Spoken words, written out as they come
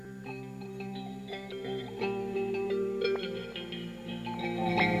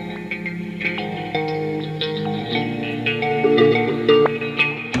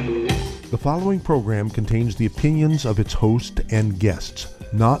following program contains the opinions of its host and guests,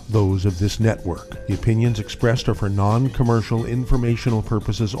 not those of this network. The opinions expressed are for non-commercial informational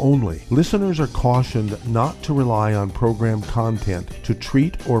purposes only. Listeners are cautioned not to rely on program content to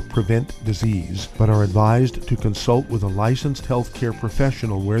treat or prevent disease, but are advised to consult with a licensed healthcare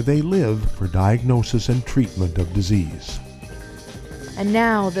professional where they live for diagnosis and treatment of disease. And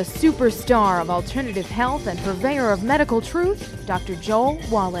now, the superstar of alternative health and purveyor of medical truth, Dr. Joel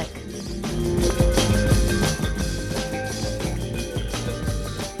Wallach.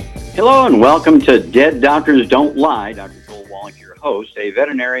 Hello and welcome to Dead Doctors Don't Lie. Dr. Joel Wallach, your host, a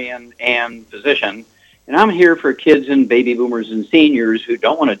veterinarian and physician. And I'm here for kids and baby boomers and seniors who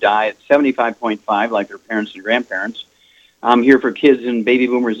don't want to die at 75.5 like their parents and grandparents. I'm here for kids and baby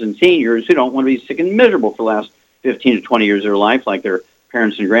boomers and seniors who don't want to be sick and miserable for the last 15 to 20 years of their life like their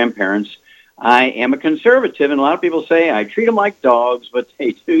parents and grandparents. I am a conservative, and a lot of people say I treat them like dogs, but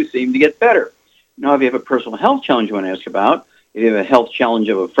they do seem to get better. Now, if you have a personal health challenge you want to ask about, if you have a health challenge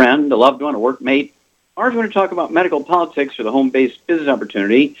of a friend, a loved one, a workmate, or if you want to talk about medical politics or the home-based business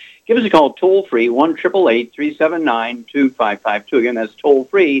opportunity, give us a call toll-free, 1-888-379-2552. Again, that's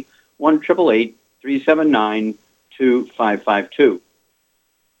toll-free, 1-888-379-2552.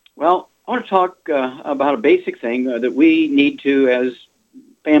 Well, I want to talk about a basic thing that we need to, as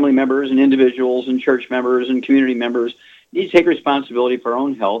family members and individuals and church members and community members, need to take responsibility for our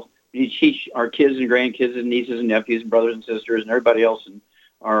own health. We need to teach our kids and grandkids and nieces and nephews and brothers and sisters and everybody else in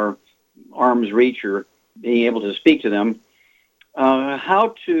our arm's reach or being able to speak to them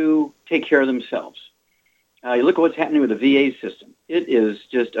how to take care of themselves. You look at what's happening with the VA system. It is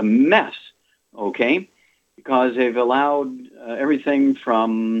just a mess, okay, because they've allowed everything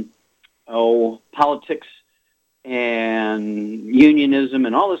from politics and unionism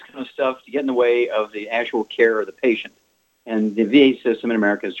and all this kind of stuff to get in the way of the actual care of the patient. And the VA system in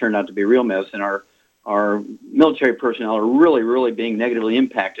America has turned out to be a real mess, and our military personnel are really, really being negatively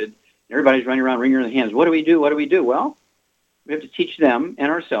impacted. Everybody's running around wringing their hands. What do we do? What do we do? Well, we have to teach them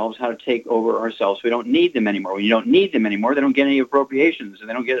and ourselves how to take over ourselves so we don't need them anymore. When you don't need them anymore, they don't get any appropriations, and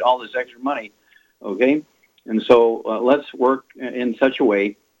they don't get all this extra money, okay? And so let's work in such a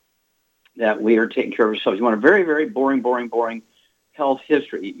way that we are taking care of ourselves. You want a very, very boring health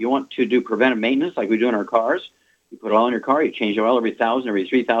history. You want to do preventive maintenance like we do in our cars. You put oil in your car. You change the oil every 1,000, every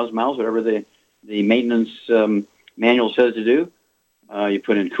 3,000 miles, whatever the maintenance manual says to do. You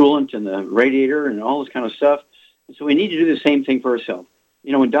put in coolant in the radiator and all this kind of stuff. And so we need to do the same thing for ourselves.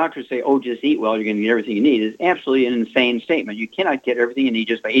 You know, when doctors say, oh, just eat well, you're going to get everything you need, it's absolutely an insane statement. You cannot get everything you need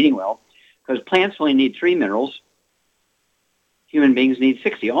just by eating well, because plants only need 3 minerals. Human beings need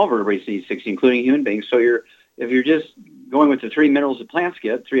 60. All vertebrates need 60, including human beings. So if you're just going with the 3 minerals that plants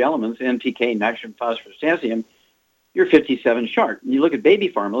get, 3 elements, NPK, nitrogen, phosphorus, potassium, you're 57 short. And you look at baby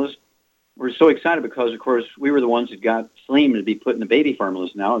formulas, we're so excited because, of course, we were the ones that got selenium to be put in the baby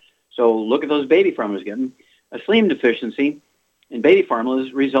formulas now. So look at those baby formulas getting. A selenium deficiency in baby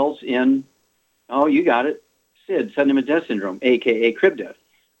formulas results in, you got it, SID, sudden infant death syndrome, a.k.a. crib death.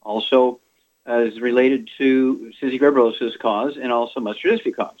 Also is related to cystic fibrosis cause and also muscular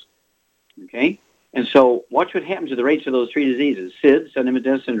dystrophy cause. Okay? And so watch what happens to the rates of those 3 diseases, SID, sudden infant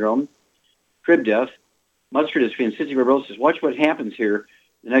death syndrome, crib death, muscular dystrophy, and cystic fibrosis. Watch what happens here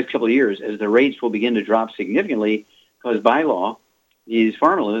the next couple of years as the rates will begin to drop significantly because by law, these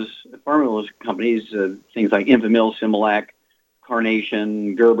formula companies, things like Infamil, Similac,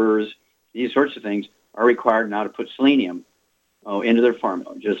 Carnation, Gerber's, these sorts of things are required now to put selenium into their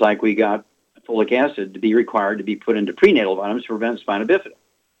formula, just like we got folic acid to be required to be put into prenatal vitamins to prevent spina bifida.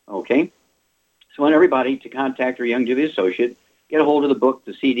 Okay? So I want everybody to contact their Youngevity associate, get a hold of the book,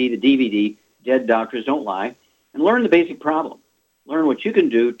 the CD, the DVD, Dead Doctors Don't Lie, and learn the basic problem. Learn what you can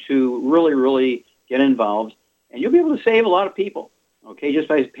do to really, really get involved, and you'll be able to save a lot of people, okay, just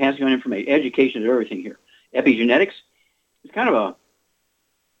by passing on information. Education is everything here. Epigenetics is kind of a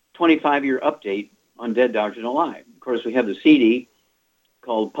 25-year update on Dead Doctors Don't Lie. Of course, we have the CD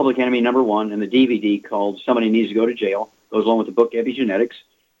called Public Enemy Number 1 and the DVD called Somebody Needs to Go to Jail, goes along with the book Epigenetics.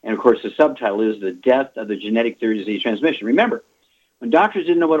 And, of course, the subtitle is The Death of the Genetic Theory of Disease Transmission. Remember, when doctors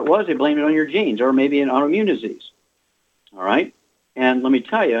didn't know what it was, they blamed it on your genes or maybe an autoimmune disease. All right? And let me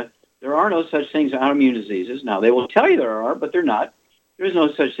tell you, there are no such things as autoimmune diseases. Now, they will tell you there are, but they're not. There is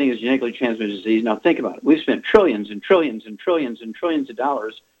no such thing as genetically transmitted disease. Now, think about it. We've spent trillions and trillions and trillions and trillions of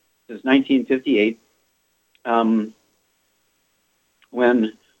dollars since 1958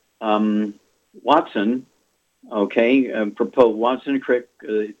 when Watson, proposed, Watson and Crick,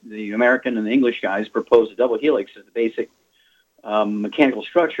 the American and the English guys, proposed a double helix as the basic mechanical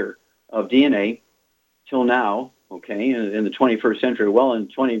structure of DNA. Till now, okay, in the 21st century, well, in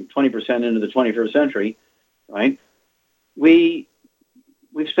 20% into the 21st century, right? We've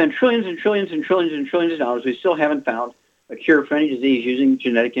spent trillions and trillions and trillions and trillions of dollars. We still haven't found a cure for any disease using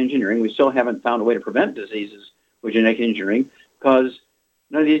genetic engineering. We still haven't found a way to prevent diseases with genetic engineering because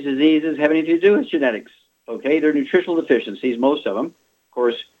none of these diseases have anything to do with genetics, okay? They're nutritional deficiencies, most of them. Of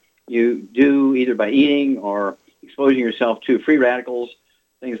course, you do either by eating or exposing yourself to free radicals,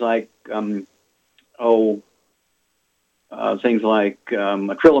 things like acrylamides,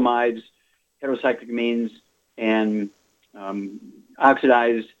 heterocyclamines, and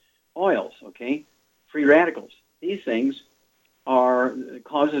oxidized oils, okay? Free radicals. These things are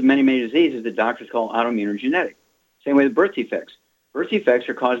causes of many, many diseases that doctors call autoimmune or genetic. Same way with birth defects. Birth defects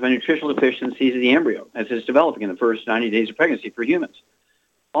are caused by nutritional deficiencies of the embryo as it's developing in the first 90 days of pregnancy for humans.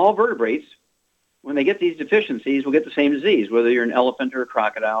 All vertebrates, when they get these deficiencies, will get the same disease, whether you're an elephant or a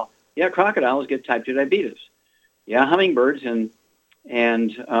crocodile. Yeah, crocodiles get type 2 diabetes. Yeah, hummingbirds and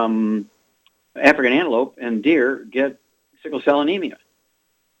African antelope and deer get sickle cell anemia.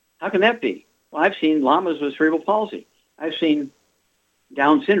 How can that be? Well, I've seen llamas with cerebral palsy. I've seen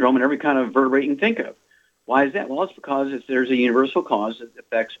Down syndrome in every kind of vertebrate you can think of. Why is that? Well, it's because there's a universal cause that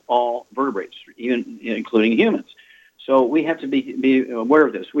affects all vertebrates, even including humans. So we have to be aware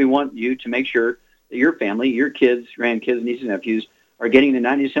of this. We want you to make sure that your family, your kids, grandkids, nieces, and nephews are getting the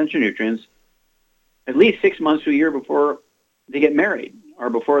 90 essential nutrients at least 6 months to a year before they get married or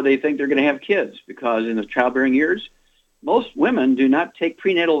before they think they're going to have kids, because in the childbearing years, most women do not take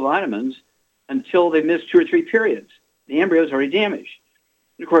prenatal vitamins until they've missed 2 or 3 periods. The embryo is already damaged.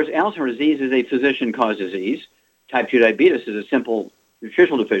 And of course, Alzheimer's disease is a physician-caused disease. Type 2 diabetes is a simple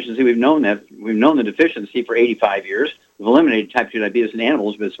nutritional deficiency. We've known the deficiency for 85 years. We've eliminated type 2 diabetes in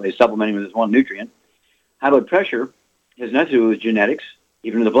animals by supplementing with this one nutrient. High blood pressure has nothing to do with genetics,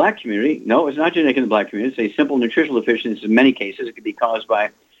 even in the black community. No, it's not genetic in the black community. It's a simple nutritional deficiency. In many cases, it could be caused by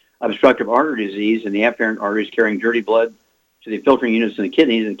obstructive artery disease and the afferent arteries carrying dirty blood to the filtering units in the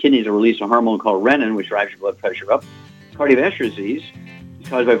kidneys. And the kidneys will release a hormone called renin, which drives your blood pressure up. Cardiovascular disease is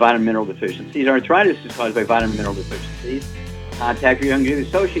caused by vitamin mineral deficiencies. Arthritis is caused by vitamin mineral deficiencies. Contact your young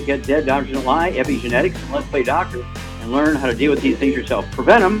associate, get Dead Doctors Don't Lie, epigenetics, and Let's Play Doctor, and learn how to deal with these things yourself.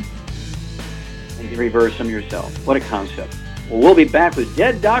 Prevent them, and you can reverse them yourself. What a concept. Well, we'll be back with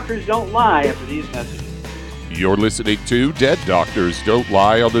Dead Doctors Don't Lie after these messages. You're listening to Dead Doctors Don't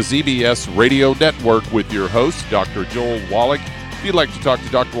Lie on the ZBS Radio Network with your host, Dr. Joel Wallach. If you'd like to talk to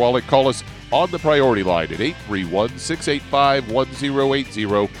Dr. Wallach, call us on the priority line at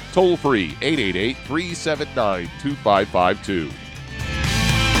 831-685-1080, toll free 888-379-2552.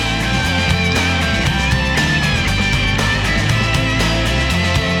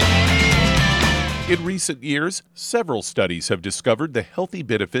 In recent years, several studies have discovered the healthy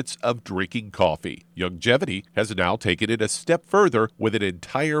benefits of drinking coffee. Youngevity has now taken it a step further with an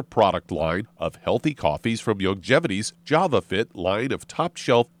entire product line of healthy coffees from Youngevity's JavaFit line of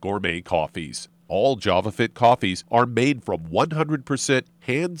top-shelf gourmet coffees. All JavaFit coffees are made from 100%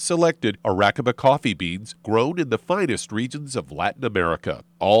 hand-selected Arabica coffee beans grown in the finest regions of Latin America,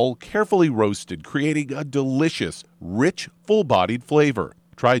 all carefully roasted, creating a delicious, rich, full-bodied flavor.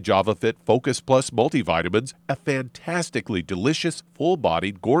 Try JavaFit Focus Plus multivitamins, a fantastically delicious,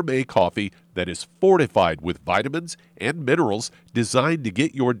 full-bodied gourmet coffee that is fortified with vitamins and minerals designed to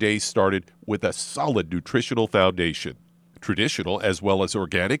get your day started with a solid nutritional foundation. Traditional as well as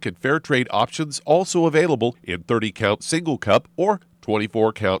organic and fair trade options also available in 30-count single cup or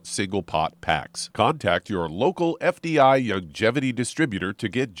 24-count single pot packs. Contact your local FDI Youngevity distributor to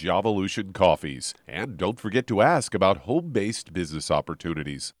get Javalution coffees. And don't forget to ask about home-based business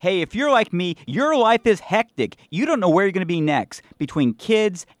opportunities. Hey, if you're like me, your life is hectic. You don't know where you're going to be next. Between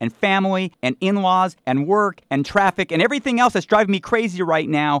kids and family and in-laws and work and traffic and everything else that's driving me crazy right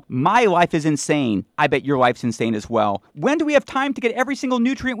now, my life is insane. I bet your life's insane as well. When do we have time to get every single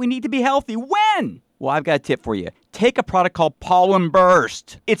nutrient we need to be healthy? When? Well, I've got a tip for you. Take a product called Pollen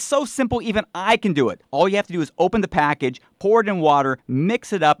Burst. It's so simple, even I can do it. All you have to do is open the package, pour it in water,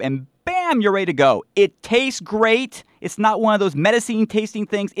 mix it up, and bam, you're ready to go. It tastes great. It's not one of those medicine tasting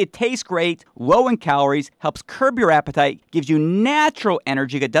things. It tastes great, low in calories, helps curb your appetite, gives you natural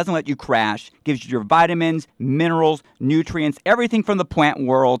energy that doesn't let you crash, gives you your vitamins, minerals, nutrients, everything from the plant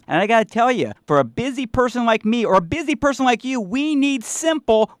world. And I gotta tell you, for a busy person like me or a busy person like you, we need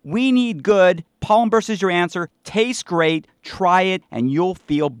simple, we need good. Pollen Burst is your answer. Tastes great. Try it, and you'll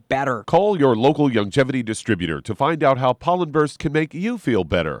feel better. Call your local Youngevity distributor to find out how Pollen Burst can make you feel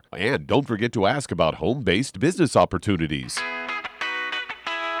better. And don't forget to ask about home-based business opportunities.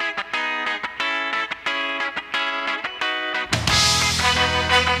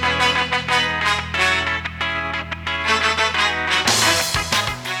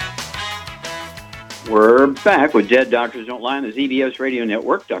 We're back with Dead Doctors Don't Lie on the ZBS Radio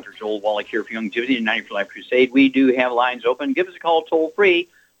Network. Dr. Joel Wallach here for Youngevity and 90 for Life Crusade. We do have lines open. Give us a call toll-free,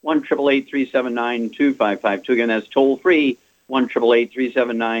 1-888-379-2552. Again, that's toll-free,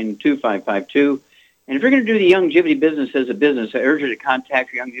 1-888-379-2552. And if you're going to do the Youngevity business as a business, I urge you to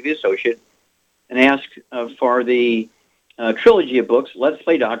contact your Youngevity associate and ask for the trilogy of books, Let's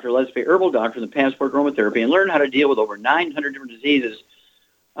Play Doctor, Let's Play Herbal Doctor, and the Passport Aromatherapy, and learn how to deal with over 900 different diseases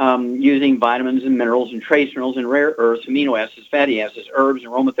using vitamins and minerals and trace minerals and rare earths, amino acids, fatty acids, herbs,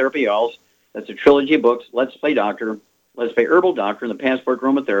 and aromatherapy oils. That's a trilogy of books, Let's Play Doctor, Let's Play Herbal Doctor, and the Passport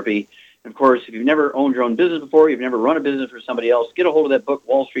Aromatherapy. And, of course, if you've never owned your own business before, you've never run a business for somebody else, get a hold of that book,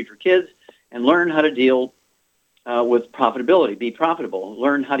 Wall Street for Kids, and learn how to deal with profitability, be profitable,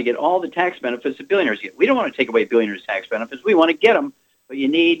 learn how to get all the tax benefits that billionaires get. We don't want to take away billionaires' tax benefits. We want to get them, but you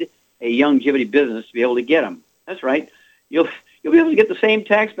need a Youngevity business to be able to get them. That's right. You'll be able to get the same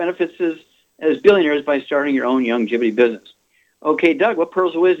tax benefits as billionaires by starting your own Youngevity business. Okay, Doug, what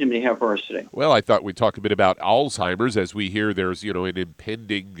pearls of wisdom do you have for us today? Well, I thought we'd talk a bit about Alzheimer's. As we hear, there's an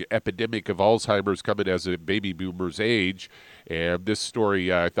impending epidemic of Alzheimer's coming as a baby boomer's age. And this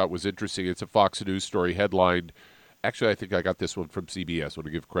story I thought was interesting. It's a Fox News story headlined. Actually, I think I got this one from CBS. I want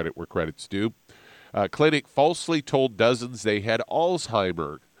to give credit where credit's due. Clinic falsely told dozens they had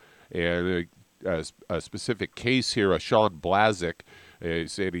Alzheimer's. And a specific case here, Sean Blazik,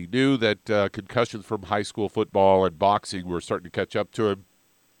 said he knew that concussions from high school football and boxing were starting to catch up to him.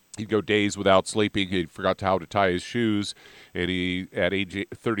 He'd go days without sleeping. He forgot how to tie his shoes. And at age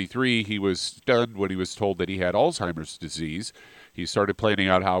 33, he was stunned when he was told that he had Alzheimer's disease. He started planning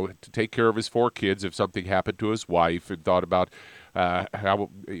out how to take care of his 4 kids if something happened to his wife, and thought about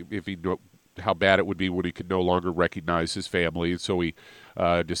how bad it would be when he could no longer recognize his family. And so he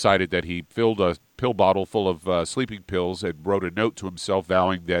decided that he filled a pill bottle full of sleeping pills and wrote a note to himself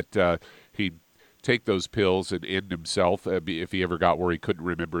vowing that he'd take those pills and end himself if he ever got where he couldn't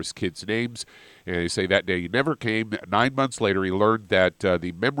remember his kids' names. And they say that day never came. 9 months later, he learned that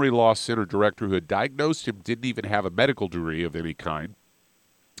the Memory Loss Center director who had diagnosed him didn't even have a medical degree of any kind.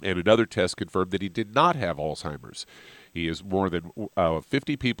 And another test confirmed that he did not have Alzheimer's. He is more than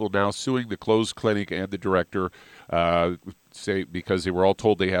 50 people now suing the closed clinic and the director, because they were all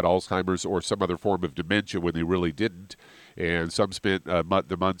told they had Alzheimer's or some other form of dementia when they really didn't. And some spent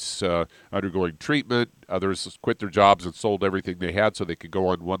the months undergoing treatment. Others quit their jobs and sold everything they had so they could go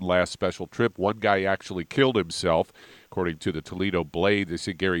on one last special trip. One guy actually killed himself, according to the Toledo Blade. They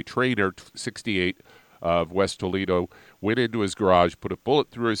say Gary Traynor, 68, of West Toledo, went into his garage, put a bullet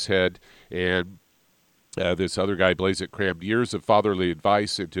through his head, and this other guy, Blazek, crammed years of fatherly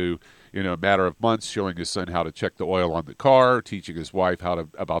advice into a matter of months, showing his son how to check the oil on the car, teaching his wife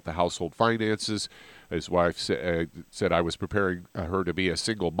about the household finances. His wife said I was preparing her to be a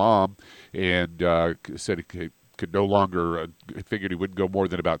single mom, and said he could no longer, figured he wouldn't go more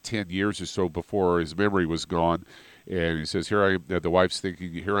than about 10 years or so before his memory was gone. And he says, here I am, the wife's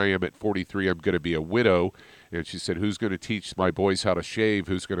thinking, here I am at 43, I'm going to be a widow. And she said, who's going to teach my boys how to shave?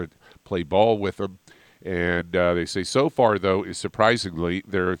 Who's going to play ball with them? And they say so far, though, is surprisingly,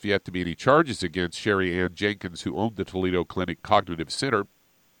 there have yet to be any charges against Sherry Ann Jenkins, who owned the Toledo Clinic Cognitive Center,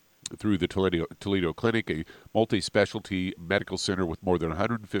 through the Toledo Clinic, a multi-specialty medical center with more than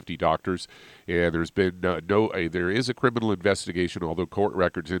 150 doctors. And there's been there is a criminal investigation, although court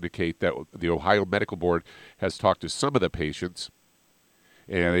records indicate that the Ohio Medical Board has talked to some of the patients.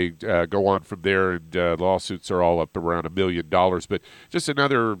 And they go on from there, and lawsuits are all up around $1 million. But just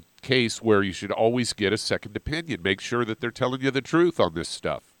another case where you should always get a second opinion. Make sure that they're telling you the truth on this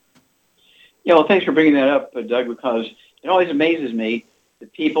stuff. Yeah, well, thanks for bringing that up, Doug, because it always amazes me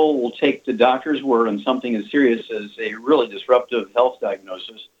that people will take the doctor's word on something as serious as a really disruptive health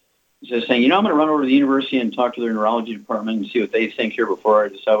diagnosis. Instead of saying, I'm going to run over to the university and talk to their neurology department and see what they think here before I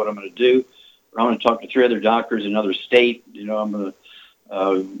decide what I'm going to do. Or I'm going to talk to 3 other doctors in another state. I'm going to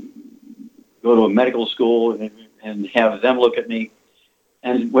go to a medical school and have them look at me.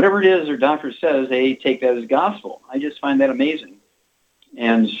 And whatever it is their doctor says, they take that as gospel. I just find that amazing.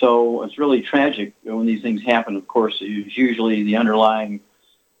 And so it's really tragic when these things happen. Of course, usually the underlying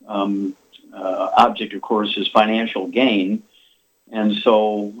object, of course, is financial gain. And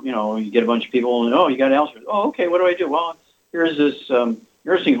so, you get a bunch of people, and, you got Alzheimer's. Oh, okay, what do I do? Well, here's this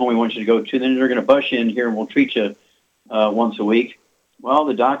nursing home we want you to go to. Then they're going to bus you in here, and we'll treat you once a week. Well,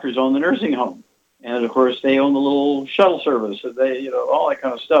 the doctors own the nursing home. And, of course, they own the little shuttle service. So they, all that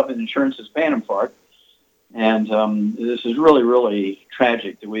kind of stuff, and insurance is paying them for it. And this is really, really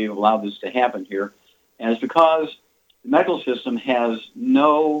tragic that we've allowed this to happen here. And it's because the medical system has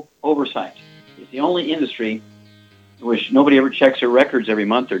no oversight. It's the only industry in which nobody ever checks their records every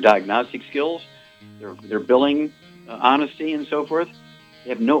month, their diagnostic skills, their billing, honesty, and so forth. They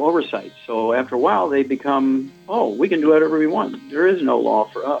have no oversight. So after a while, they become, we can do whatever we want. There is no law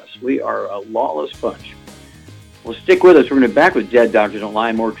for us. We are a lawless bunch. Well, stick with us. We're going to be back with Dead Doctors Don't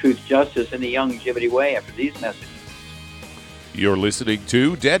Lie, more truth, justice, and the Youngevity way after these messages. You're listening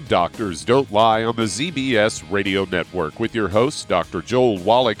to Dead Doctors Don't Lie on the ZBS Radio Network with your host, Dr. Joel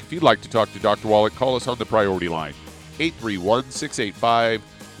Wallach. If you'd like to talk to Dr. Wallach, call us on the priority line,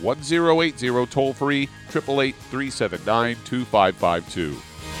 831-685-1080, toll-free, 888-379-2552.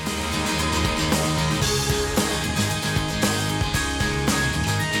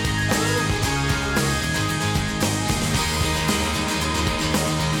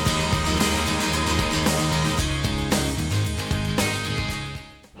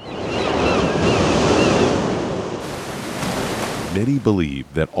 Many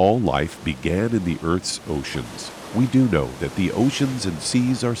believe that all life began in the Earth's oceans. We do know that the oceans and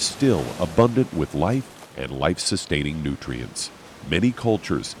seas are still abundant with life and life-sustaining nutrients. Many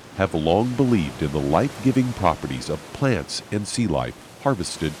cultures have long believed in the life-giving properties of plants and sea life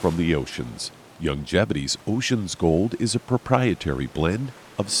harvested from the oceans. Youngevity's Ocean's Gold is a proprietary blend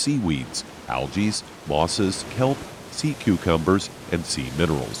of seaweeds, algae, mosses, kelp, sea cucumbers, and sea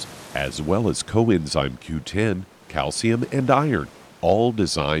minerals, as well as coenzyme Q10, calcium, and iron, all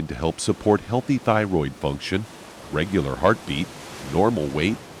designed to help support healthy thyroid function, regular heartbeat, normal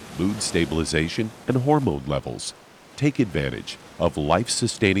weight, mood stabilization, and hormone levels. Take advantage of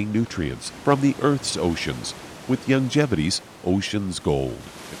life-sustaining nutrients from the Earth's oceans with Youngevity's Ocean's Gold.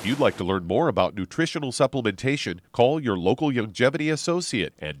 If you'd like to learn more about nutritional supplementation, call your local Youngevity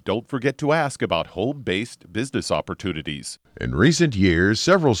associate, and don't forget to ask about home-based business opportunities. In recent years,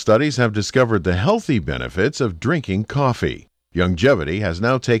 several studies have discovered the healthy benefits of drinking coffee. Youngevity has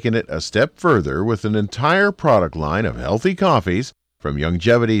now taken it a step further with an entire product line of healthy coffees from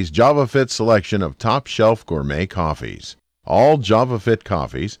Youngevity's JavaFit selection of top-shelf gourmet coffees. All JavaFit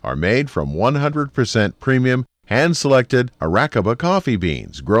coffees are made from 100% premium, hand-selected Arabica coffee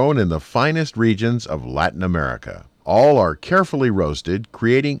beans grown in the finest regions of Latin America. All are carefully roasted,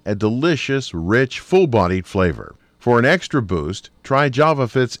 creating a delicious, rich, full-bodied flavor. For an extra boost, try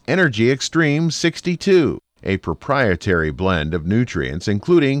JavaFit's Energy Extreme 62, a proprietary blend of nutrients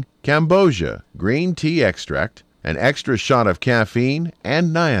including Cambogia, green tea extract, an extra shot of caffeine,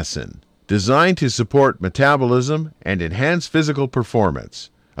 and niacin, designed to support metabolism and enhance physical performance.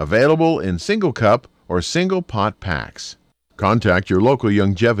 Available in single cup or single pot packs. Contact your local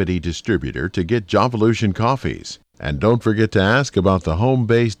Youngevity distributor to get Jovolution coffees. And don't forget to ask about the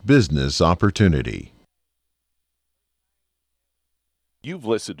home-based business opportunity. You've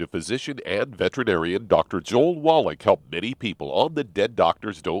listened to physician and veterinarian Dr. Joel Wallach help many people on the Dead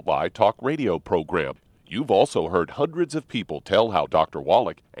Doctors Don't Lie talk radio program. You've also heard hundreds of people tell how Dr.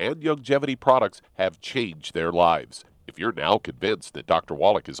 Wallach and Youngevity products have changed their lives. If you're now convinced that Dr.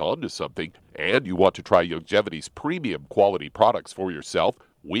 Wallach is onto something and you want to try Youngevity's premium quality products for yourself,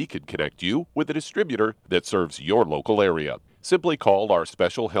 we can connect you with a distributor that serves your local area. Simply call our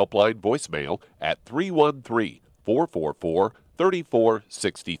special helpline voicemail at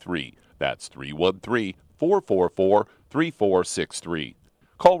 313-444-3463. That's 313-444-3463.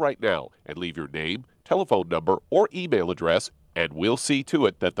 Call right now and leave your name, telephone number, or email address, and we'll see to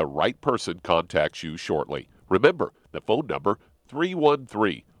it that the right person contacts you shortly. Remember, the phone number,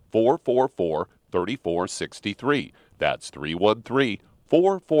 313-444-3463. That's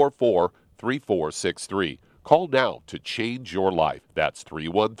 313-444-3463. Call now to change your life. That's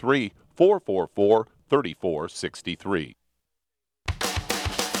 313-444-3463.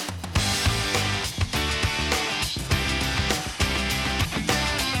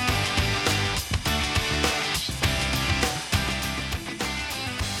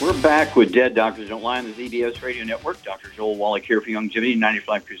 We're back with Dead Doctors Don't Lie on the ZBS Radio Network. Dr. Joel Wallach here for Youngevity 90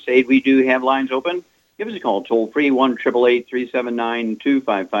 Life Crusade. We do have lines open. Give us a call, toll-free,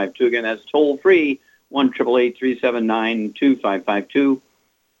 1-888-379-2552. Again, that's toll-free, 1-888-379-2552.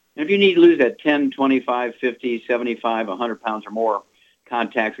 And if you need to lose that 10, 25, 50, 75, 100 pounds or more,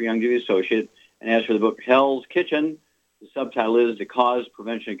 contact your Youngevity associate. And as for the book Hell's Kitchen, the subtitle is The Cause,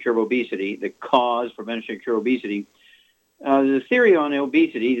 Prevention, and Cure of Obesity. The Cause, Prevention, and Cure of Obesity. The theory on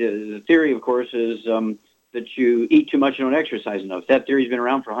obesity, the theory, of course, is that you eat too much and don't exercise enough. That theory's been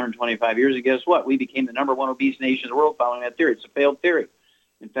around for 125 years, and guess what? We became the number one obese nation in the world following that theory. It's a failed theory.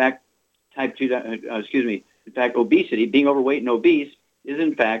 In fact, obesity, being overweight and obese, is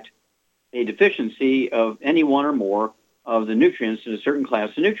in fact a deficiency of any one or more of the nutrients in a certain class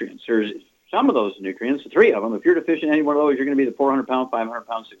of nutrients. There's some of those nutrients, the three of them. If you're deficient in any one of those, you're going to be the 400-pound,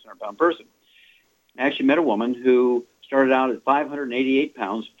 500-pound, 600-pound person. I actually met a woman who started out at 588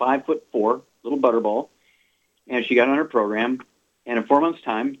 pounds, 5'4", little butterball, and she got on her program, and in 4 months'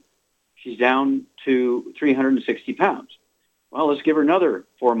 time, she's down to 360 pounds. Well, let's give her another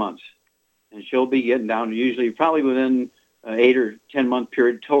 4 months, and she'll be getting down to usually probably within 8 or 10 month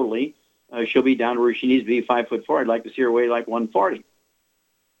period totally. She'll be down to where she needs to be 5'4". I'd like to see her weigh like 140.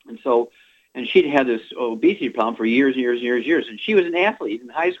 And she'd had this obesity problem for years and years and years and years. And she was an athlete in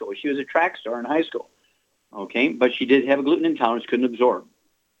high school. She was a track star in high school. Okay, but she did have a gluten intolerance, couldn't absorb.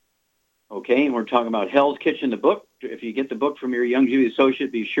 Okay, and we're talking about Hell's Kitchen, the book. If you get the book from your Youngevity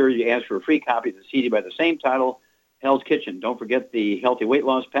associate, be sure you ask for a free copy of the CD by the same title, Hell's Kitchen. Don't forget the Healthy Weight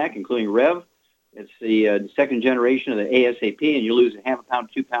Loss Pack, including Rev. It's the second generation of the ASAP, and you lose a half a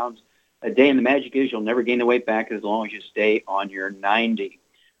pound, 2 pounds a day. And the magic is you'll never gain the weight back as long as you stay on your 90.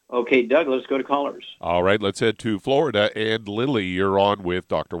 Okay, Doug, let's go to callers. All right, let's head to Florida. And Lily, you're on with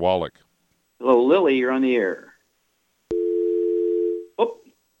Dr. Wallach. Hello, Lily, you're on the air. Oh,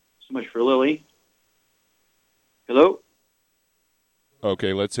 so much for Lily. Hello?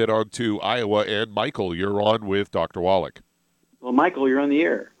 Okay, let's head on to Iowa. And Michael, you're on with Dr. Wallach. Well, Michael, you're on the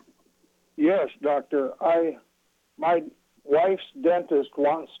air. Yes, doctor. My wife's dentist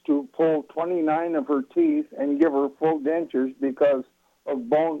wants to pull 29 of her teeth and give her full dentures because of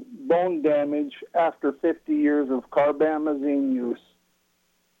bone damage after 50 years of carbamazine use.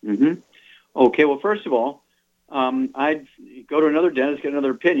 Mm-hmm. Okay, well, first of all, I'd go to another dentist, get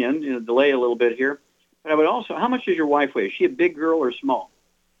another opinion, delay a little bit here. But I would also, how much does your wife weigh? Is she a big girl or small?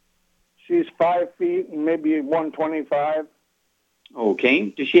 She's 5 feet and maybe 125.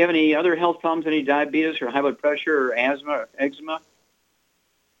 Okay. Does she have any other health problems, any diabetes or high blood pressure or asthma or eczema?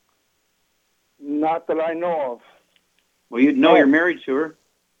 Not that I know of. Well, you'd know. You're married to her.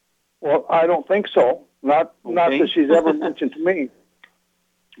 Well, I don't think so. Not that she's ever mentioned to me.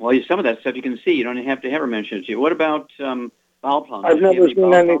 Well, some of that stuff you can see. You don't have to have her mention it to you. What about bowel problems? I've never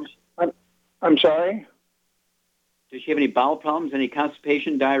seen any. I'm sorry? Does she have any bowel problems, any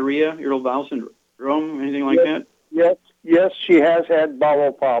constipation, diarrhea, irritable bowel syndrome, anything like that? Yes, she has had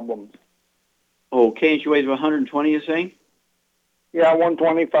bowel problems. Okay, and she weighs 120, you say? Yeah,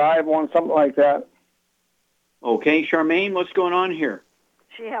 125, something like that. Okay, Charmaine, what's going on here?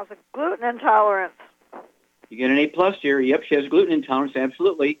 She has a gluten intolerance. You get an A+ here. Yep, she has gluten intolerance,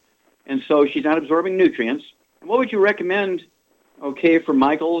 absolutely. And so she's not absorbing nutrients. And what would you recommend, okay, for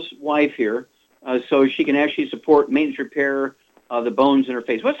Michael's wife here, so she can actually support maintenance repair of the bones in her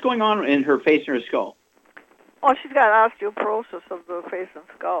face? What's going on in her face and her skull? Oh, she's got osteoporosis of the face and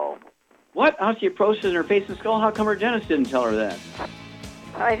skull. What? Osteoporosis in her face and skull? How come her dentist didn't tell her that?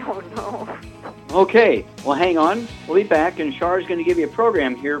 I don't know. Okay, well, hang on. We'll be back, and Char's going to give you a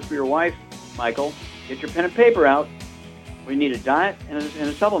program here for your wife, Michael. Get your pen and paper out. We need a diet and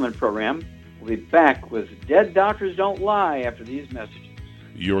a supplement program. We'll be back with Dead Doctors Don't Lie after these messages.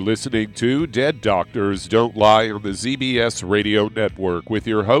 You're listening to Dead Doctors Don't Lie on the ZBS Radio Network with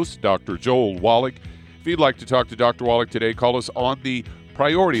your host, Dr. Joel Wallach. If you'd like to talk to Dr. Wallach today, call us on the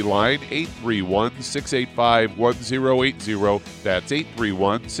priority line, 831-685-1080. That's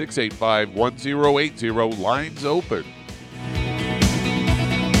 831-685-1080. Lines open.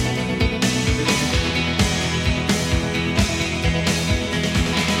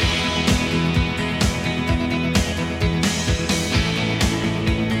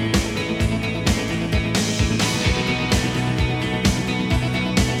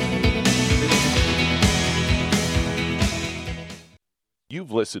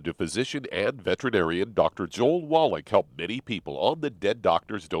 You've listened to physician and veterinarian Dr. Joel Wallach help many people on the Dead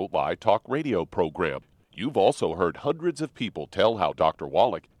Doctors Don't Lie talk radio program. You've also heard hundreds of people tell how Dr.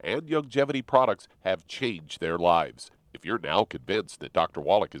 Wallach and Youngevity products have changed their lives. If you're now convinced that Dr.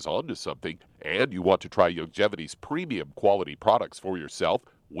 Wallach is onto something and you want to try Youngevity's premium quality products for yourself,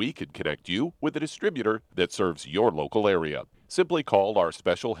 we can connect you with a distributor that serves your local area. Simply call our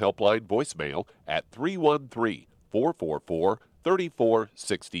special helpline voicemail at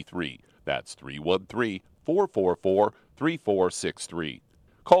 313-444-3463. That's 313-444-3463.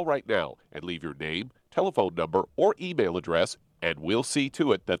 Call right now and leave your name, telephone number, or email address, and we'll see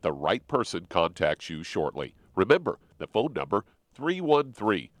to it that the right person contacts you shortly. Remember, the phone number,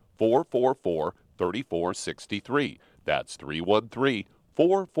 313-444-3463. That's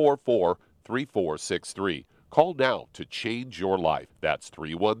 313-444-3463. Call now to change your life. That's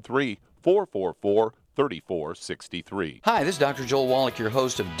 313-444-3463. Hi, this is Dr. Joel Wallach, your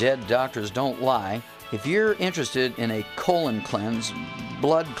host of Dead Doctors Don't Lie. If you're interested in a colon cleanse,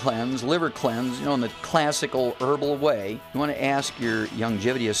 blood cleanse, liver cleanse, in the classical herbal way, you want to ask your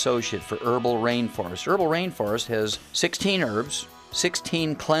Youngevity associate for Herbal Rainforest. Herbal Rainforest has 16 herbs,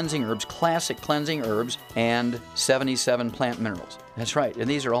 16 cleansing herbs, classic cleansing herbs, and 77 plant minerals. That's right, and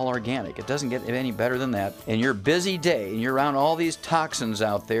these are all organic. It doesn't get any better than that. In your busy day, and you're around all these toxins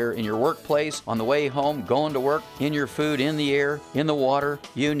out there in your workplace, on the way home, going to work, in your food, in the air, in the water,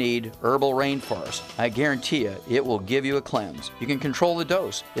 you need Herbal Rainforest. I guarantee you, it will give you a cleanse. You can control the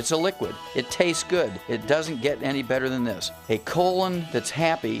dose. It's a liquid. It tastes good. It doesn't get any better than this. A colon that's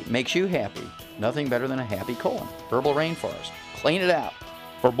happy makes you happy. Nothing better than a happy colon. Herbal Rainforest. Clean it out.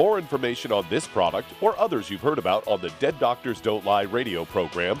 For more information on this product or others you've heard about on the Dead Doctors Don't Lie radio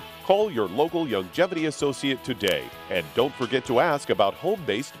program, call your local Youngevity associate today. And don't forget to ask about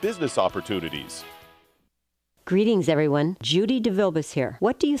home-based business opportunities. Greetings, everyone. Judy DeVilbus here.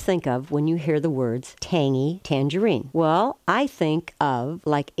 What do you think of when you hear the words tangy tangerine? Well, I think of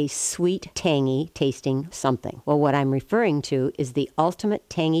like a sweet, tangy tasting something. Well, what I'm referring to is the Ultimate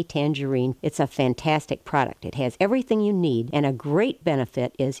Tangy Tangerine. It's a fantastic product. It has everything you need, and a great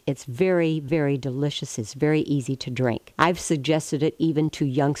benefit is it's very, very delicious. It's very easy to drink. I've suggested it even to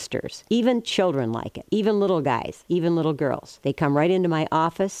youngsters. Even children like it. Even little guys. Even little girls. They come right into my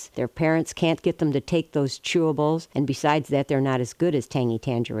office. Their parents can't get them to take those chewables, and besides that, they're not as good as Tangy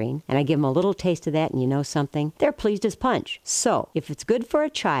Tangerine. And I give them a little taste of that, and you know something? They're pleased as punch. So, if it's good for a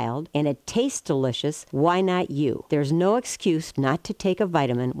child and it tastes delicious, why not you? There's no excuse not to take a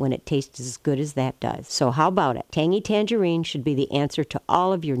vitamin when it tastes as good as that does. So how about it? Tangy Tangerine should be the answer to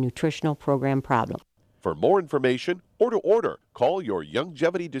all of your nutritional program problems. For more information or to order, call your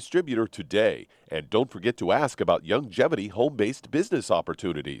Youngevity distributor today. And don't forget to ask about Youngevity home-based business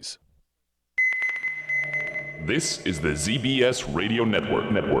opportunities. This is the ZBS Radio Network.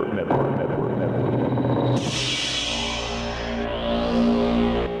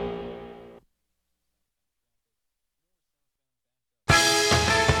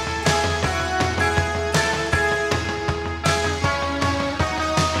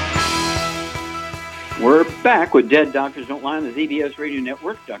 We're back with Dead Doctors Don't Lie on the ZBS Radio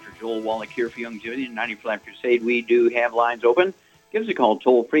Network. Dr. Joel Wallach here for Youngevity and 90 Flat Crusade. We do have lines open. Give us a call,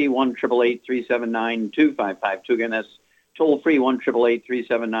 toll-free, 1-888-379-2552. Again, that's toll-free,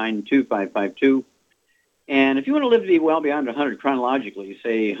 1-888-379-2552. And if you want to live to be well beyond 100 chronologically,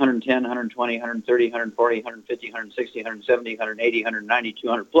 say 110, 120, 130, 140, 150, 160, 170, 180, 190,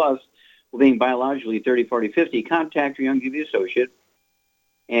 200 plus, well, being biologically 30, 40, 50, contact your Youngevity associate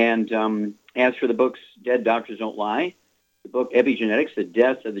and ask for the books Dead Doctors Don't Lie, the book Epigenetics, The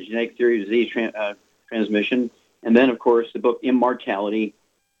Death of the Genetic Theory of Disease Transmission, and then, of course, the book Immortality.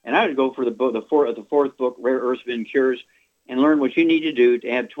 And I would go for the fourth book, Rare Earths and Cures, and learn what you need to do to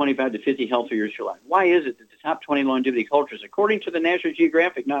add 25 to 50 healthy years to your life. Why is it that the top 20 longevity cultures, according to the National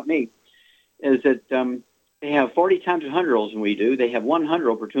Geographic, not me, is that they have 40 times 100-year-olds than we do. They have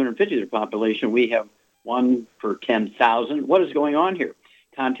 100 per 250 of their population. We have 1 per 10,000. What is going on here?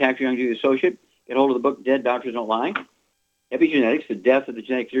 Contact your Youngevity associate. Get hold of the book Dead Doctors Don't Lie, Epigenetics, The Death of the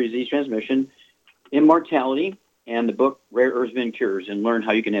Genetic Theory of Disease Transmission, Immortality, and the book Rare Earths and Cures, and learn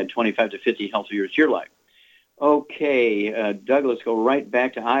how you can add 25 to 50 healthy years to your life. Okay, Doug, let's go right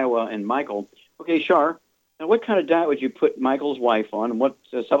back to Iowa and Michael. Okay, Shar, now what kind of diet would you put Michael's wife on, and what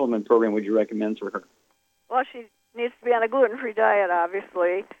supplement program would you recommend for her? Well, she needs to be on a gluten-free diet,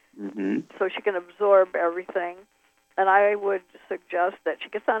 obviously, so she can absorb everything. And I would suggest that she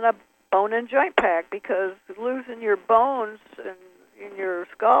gets on a bone and joint pack, because losing your bones in your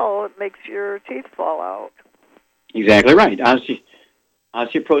skull, it makes your teeth fall out. Exactly right.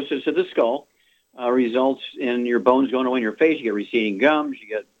 Osteoporosis of the skull results in your bones going away in your face. You get receding gums. You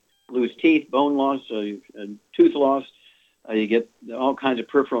get loose teeth, bone loss, tooth loss. You get all kinds of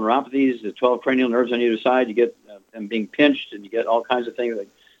peripheral neuropathies, the 12 cranial nerves on either side. You get them being pinched, and you get all kinds of things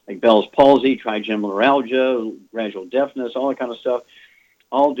like Bell's palsy, trigeminal neuralgia, gradual deafness, all that kind of stuff,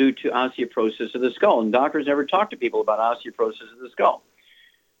 all due to osteoporosis of the skull. And doctors never talk to people about osteoporosis of the skull.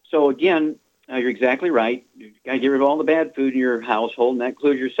 So again, you're exactly right. You've got to get rid of all the bad food in your household, and that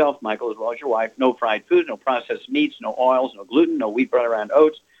includes yourself, Michael, as well as your wife. No fried food, no processed meats, no oils, no gluten, no wheat, bran, around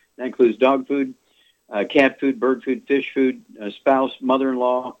oats. That includes dog food, cat food, bird food, fish food, spouse,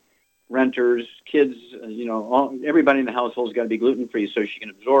 mother-in-law, renters, kids, everybody in the household has got to be gluten-free so she can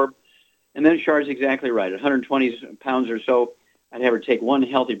absorb. And then Char's exactly right. At 120 pounds or so, I'd have her take one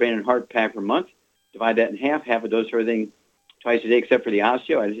healthy brain and heart pack per month, divide that in half a dose of everything twice a day except for the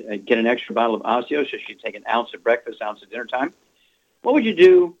osteo. I'd get an extra bottle of osteo, so she'd take an ounce at breakfast, ounce at dinner time. What would you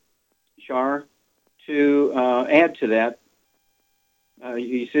do, Char, to add to that?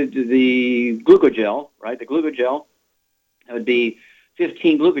 You said the glucogel, right? The glucogel, that would be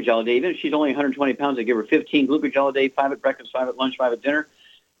 15 glucogel a day. Even if she's only 120 pounds, I'd give her 15 glucogel a day, 5 at breakfast, 5 at lunch, 5 at dinner.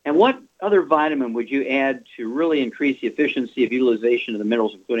 And what other vitamin would you add to really increase the efficiency of utilization of the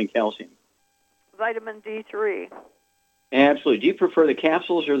minerals, including calcium? Vitamin D3. Absolutely. Do you prefer the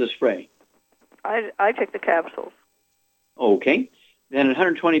capsules or the spray? I take the capsules. Okay. Then at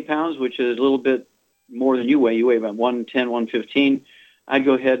 120 pounds, which is a little bit more than you weigh about 110, 115, I'd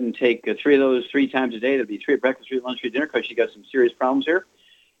go ahead and take 3 of those 3 times a day. That'd be 3 at breakfast, 3 at lunch, 3 at dinner, because she got some serious problems here.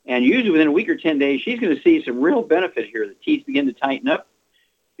 And usually within a week or 10 days, she's going to see some real benefit here. The teeth begin to tighten up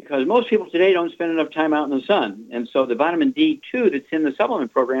because most people today don't spend enough time out in the sun. And so the vitamin D2 that's in the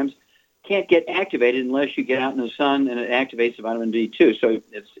supplement programs can't get activated unless you get out in the sun, and it activates the vitamin D2. So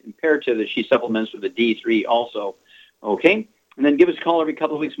it's imperative that she supplements with the D3 also. Okay? And then give us a call every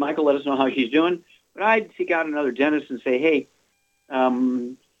couple of weeks, Michael. Let us know how she's doing. But I'd seek out another dentist and say, hey,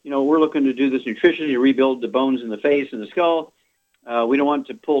 we're looking to do this nutritionally to rebuild the bones in the face and the skull. We don't want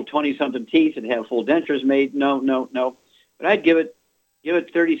to pull 20-something teeth and have full dentures made. No. But I'd give it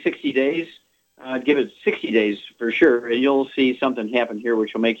 30, 60 days. I'd give it 60 days for sure, and you'll see something happen here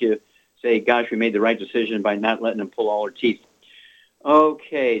which will make you say, gosh, we made the right decision by not letting them pull all her teeth.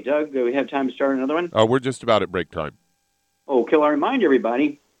 Okay, Doug, do we have time to start another one? We're just about at break time. Okay, well, I remind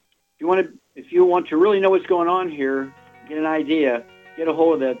everybody, if you want to really know what's going on here, get an idea, get a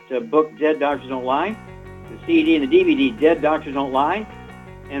hold of that book, Dead Doctors Don't Lie, the CD and the DVD, Dead Doctors Don't Lie,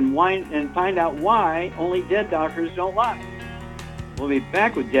 and find out why only dead doctors don't lie. We'll be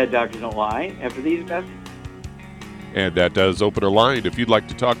back with Dead Doctors Don't Lie after these messages. And that does open a line. If you'd like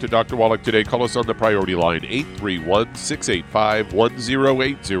to talk to Dr. Wallach today, call us on the priority line,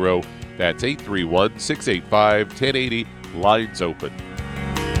 831-685-1080. That's 831-685-1080. Lines open.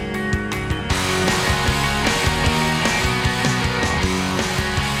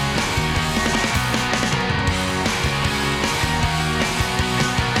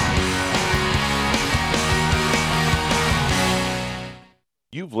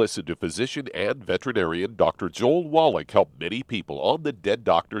 You've listened to physician and veterinarian Dr. Joel Wallach help many people on the Dead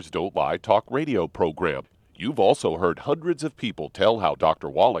Doctors Don't Lie talk radio program. You've also heard hundreds of people tell how Dr.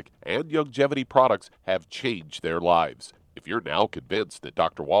 Wallach and Youngevity products have changed their lives. If you're now convinced that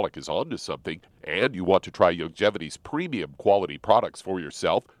Dr. Wallach is onto something and you want to try Youngevity's premium quality products for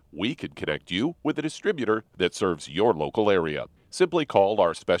yourself, we can connect you with a distributor that serves your local area. Simply call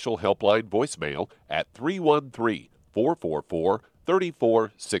our special helpline voicemail at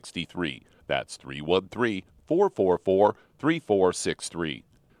 313-444-3463. That's 313-444-3463.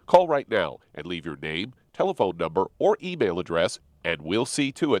 Call right now and leave your name, telephone number, or email address, and we'll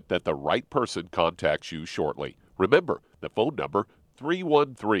see to it that the right person contacts you shortly. Remember, the phone number,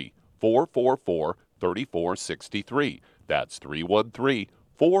 313-444-3463. That's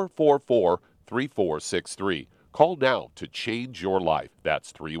 313-444-3463. Call now to change your life.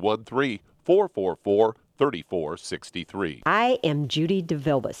 That's 313-444-3463. 3463. I am Judy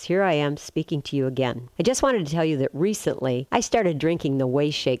DeVilbus. Here I am speaking to you again. I just wanted to tell you that recently I started drinking the Whey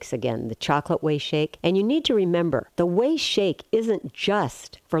Shakes again, the chocolate Whey Shake. And you need to remember, the Whey Shake isn't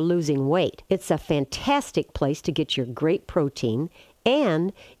just for losing weight. It's a fantastic place to get your great protein.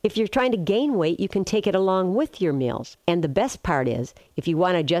 And if you're trying to gain weight, you can take it along with your meals. And the best part is, if you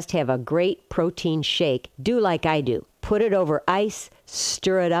want to just have a great protein shake, do like I do. Put it over ice,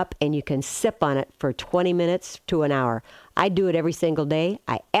 stir it up, and you can sip on it for 20 minutes to an hour. I do it every single day.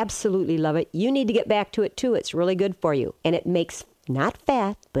 I absolutely love it. You need to get back to it too. It's really good for you. And it makes not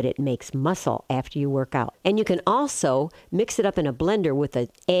fat, but it makes muscle after you work out. And you can also mix it up in a blender with an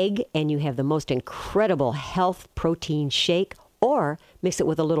egg, and you have the most incredible health protein shake. Or mix it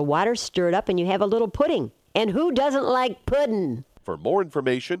with a little water, stir it up, and you have a little pudding. And who doesn't like pudding? For more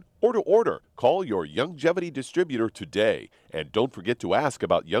information or to order, call your Youngevity distributor today. And don't forget to ask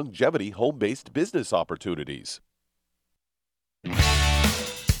about Youngevity home-based business opportunities.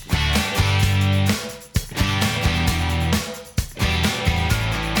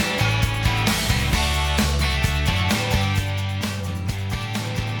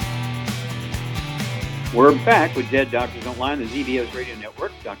 We're back with Dead Doctors Don't Lie on the ZBS Radio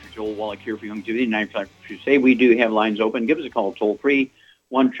Network. Dr. Joel Wallach here for Youngevity. 95 Crusade. We do have lines open. Give us a call toll-free,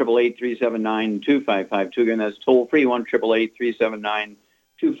 1-888-379-2552. Again, that's toll-free,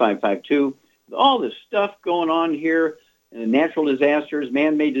 1-888-379-2552. All this stuff going on here, natural disasters,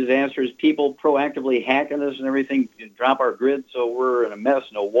 man-made disasters, people proactively hacking us and everything, drop our grid so we're in a mess,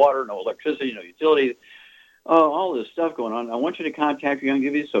 no water, no electricity, no utilities, all this stuff going on. I want you to contact your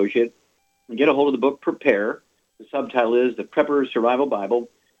Youngevity associate and get a hold of the book Prepare. The subtitle is The Prepper's Survival Bible.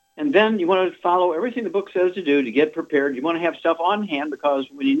 And then you want to follow everything the book says to do to get prepared. You want to have stuff on hand because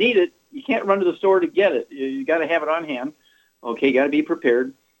when you need it, you can't run to the store to get it. You got to have it on hand. Okay, you got to be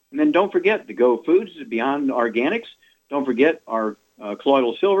prepared. And then don't forget the Go Foods Beyond Organics. Don't forget our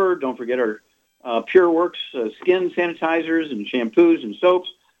colloidal silver. Don't forget our PureWorks skin sanitizers and shampoos and soaps.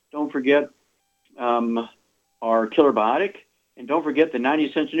 Don't forget our Killer Biotic. And don't forget the 90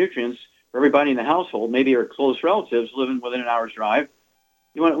 essential nutrients for everybody in the household, maybe our close relatives living within an hour's drive.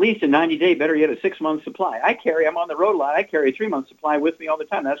 You want at least a 90-day, better yet, a 6-month supply. I'm on the road a lot. I carry a 3-month supply with me all the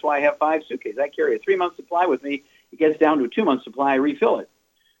time. That's why I have 5 suitcases. I carry a 3-month supply with me. It gets down to a 2-month supply. I refill it.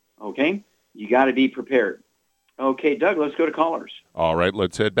 Okay? You got to be prepared. Okay, Doug, let's go to callers. All right,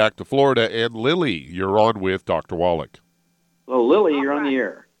 let's head back to Florida. And Lily, you're on with Dr. Wallach. Hello, Lily, you're on the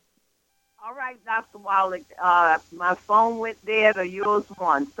air. All right, Dr. Wallach, my phone went dead or yours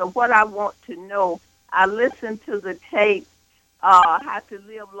won. So what I want to know, I listened to the tape, How to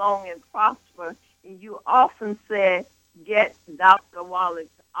Live Long and Prosper, and you often said, get Dr. Wallach's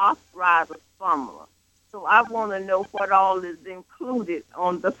arthritis formula. So I want to know what all is included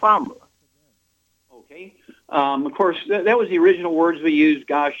on the formula. Okay. Of course, that was the original words we used,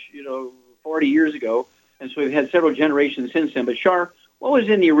 40 years ago, and so we've had several generations since then. But, Shar, what was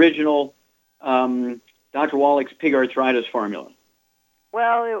in the original Dr. Wallach's pig arthritis formula?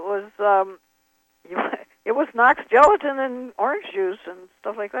 Well, it was Knox gelatin and orange juice and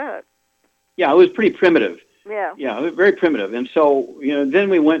stuff like that. Yeah, it was pretty primitive. Yeah. Yeah, it was very primitive. And so, then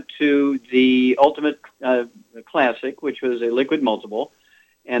we went to the Ultimate Classic, which was a liquid multiple,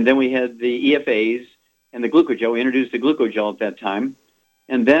 and then we had the EFAs and the glucogel. We introduced the glucogel at that time.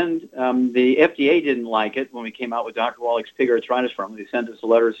 And then the FDA didn't like it when we came out with Dr. Wallach's pig arthritis formula. They sent us a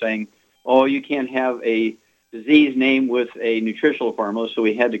letter saying, you can't have a disease name with a nutritional formula, so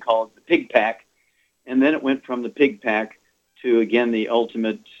we had to call it the Pig Pack. And then it went from the Pig Pack to, again, the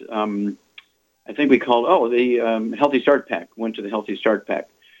Ultimate, I think we called, the Healthy Start Pack, went to the Healthy Start Pack.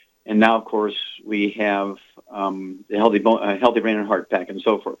 And now, of course, we have the Healthy Brain and Heart Pack and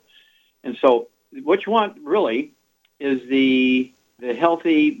so forth. And so what you want, really, is the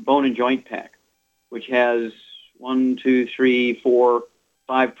Healthy Bone and Joint Pack, which has 5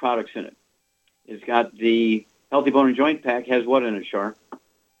 products in it. It's got the Healthy Bone and Joint Pack has what in it, Shar?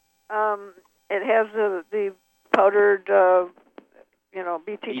 It has the powdered,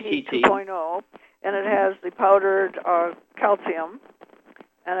 BTT 2.0, and it has the powdered calcium,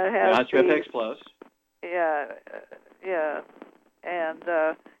 and it has FX Plus. Yeah, and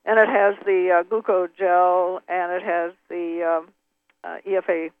it has the glucogel, and it has the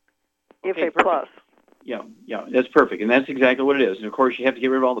EFA Plus. Yeah, that's perfect, and that's exactly what it is. And of course, you have to get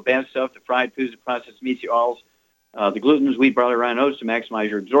rid of all the bad stuff, the fried foods, the processed meats, the oils, the glutens, wheat, barley, rye, and oats to maximize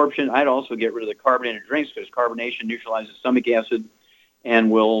your absorption. I'd also get rid of the carbonated drinks because carbonation neutralizes stomach acid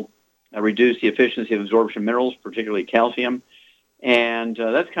and will reduce the efficiency of absorption of minerals, particularly calcium. And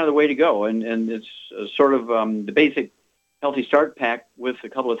that's kind of the way to go. And it's sort of the basic Healthy Start Pack with a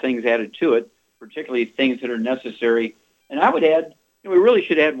couple of things added to it, particularly things that are necessary. And I would add, we really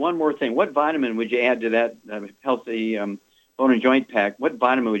should add one more thing. What vitamin would you add to that Healthy Bone and Joint Pack? What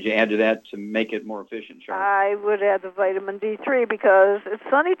vitamin would you add to that to make it more efficient, Charlotte? I would add the vitamin D3 because it's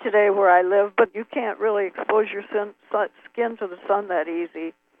sunny today where I live, but you can't really expose your skin to the sun that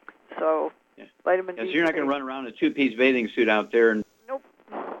easy. So vitamin D3. So you're not going to run around in a 2-piece bathing suit out there. Nope.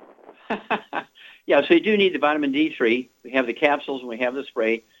 Yeah, so you do need the vitamin D3. We have the capsules and we have the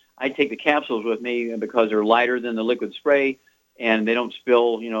spray. I take the capsules with me because they're lighter than the liquid spray, and they don't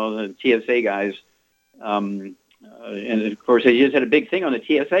spill, the TSA guys. And, of course, they just had a big thing on the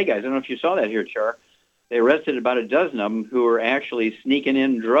TSA guys. I don't know if you saw that here, Char. They arrested about a dozen of them who were actually sneaking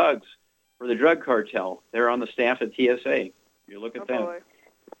in drugs for the drug cartel. They're on the staff at TSA. You look at them. Boy.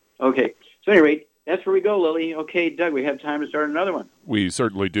 Okay. So, at any rate, that's where we go, Lily. Okay, Doug, we have time to start another one. We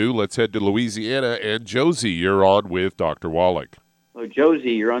certainly do. Let's head to Louisiana. And Josie, you're on with Dr. Wallach. Well,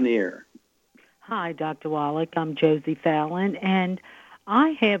 Josie, you're on the air. Hi, Dr. Wallach. I'm Josie Fallon, and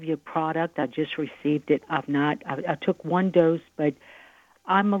I have your product. I just received it. I took one dose, but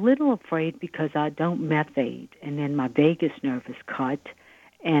I'm a little afraid because I don't methade, and then my vagus nerve is cut,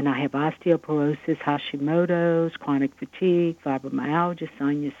 and I have osteoporosis, Hashimoto's, chronic fatigue, fibromyalgia,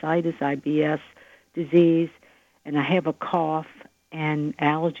 sinusitis, IBS disease, and I have a cough and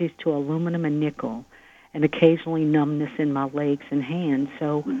allergies to aluminum and nickel, and occasionally numbness in my legs and hands.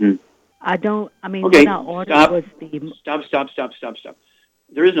 So when I ordered was the... Stop.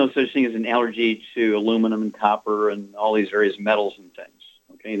 There is no such thing as an allergy to aluminum and copper and all these various metals and things.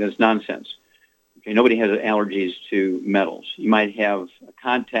 Okay, that's nonsense. Okay, nobody has allergies to metals. You might have a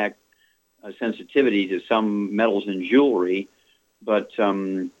contact sensitivity to some metals in jewelry, but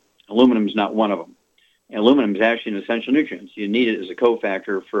aluminum is not one of them. And aluminum is actually an essential nutrient. You need it as a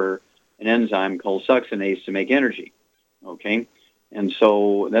cofactor for an enzyme called succinase to make energy. Okay, And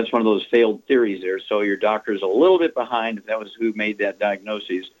so that's one of those failed theories there. So your doctor's a little bit behind if that was who made that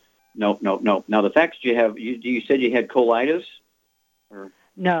diagnosis. No. Now, the fact that you said you had colitis? Or?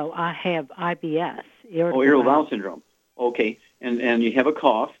 No, I have IBS. Irritable bowel syndrome. Okay, and you have a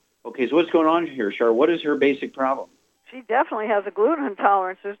cough. Okay, so what's going on here, Char? What is her basic problem? She definitely has a gluten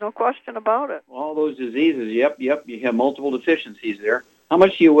intolerance. There's no question about it. All those diseases, yep. You have multiple deficiencies there. How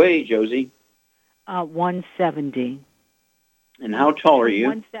much do you weigh, Josie? 170. And how tall are you?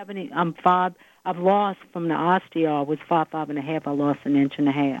 170. I'm 5. I've lost from the osteo. I was 5'5.5". I lost 1.5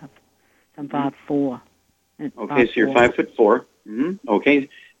 inches. I'm 5'4". Okay, so you're 5'4". Mm-hmm. Okay,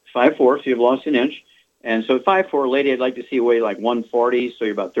 5'4", so you've lost an inch. And so 5'4", lady, I'd like to see you weigh like 140, so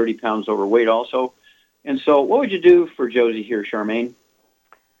you're about 30 pounds overweight also. And so what would you do for Josie here, Charmaine?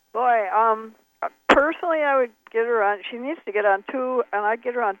 Boy, personally, I would get her on, she needs to get on 2, and I'd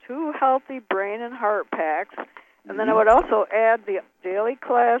get her on 2 healthy brain and heart packs. And then I would also add the Daily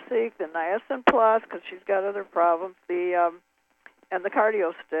Classic, the Niacin Plus, because she's got other problems, and the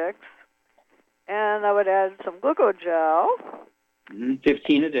Cardio Sticks. And I would add some glucogel.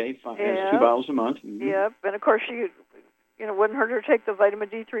 15 a day, 2 bottles a month. Mm-hmm. Yep, and of course she, wouldn't hurt her to take the vitamin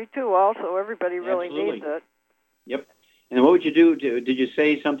D3 too. Also, everybody really needs it. Yep. And what would you do? Did you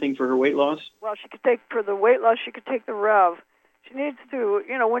say something for her weight loss? Well, she could take for the weight loss. She could take the Rev. She needs to,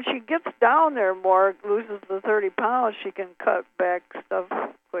 when she gets down there more, loses the 30 pounds, she can cut back stuff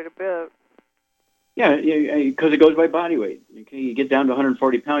quite a bit. Yeah, because it goes by body weight. Okay, you get down to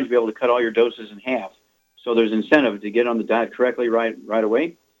 140 pounds, you'll be able to cut all your doses in half. So there's incentive to get on the diet correctly right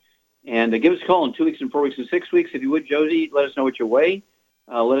away. And give us a call in 2 weeks and 4 weeks and 6 weeks. If you would, Josie, let us know what you weigh.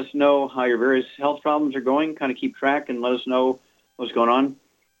 Let us know how your various health problems are going. Kind of keep track and let us know what's going on.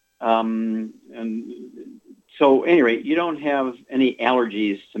 And so, at any rate, you don't have any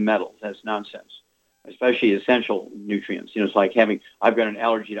allergies to metals. That's nonsense, especially essential nutrients. It's like I've got an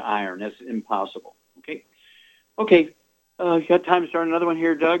allergy to iron. That's impossible. Okay. You got time to start another one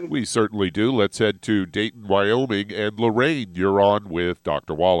here, Doug? We certainly do. Let's head to Dayton, Wyoming. And Lorraine, you're on with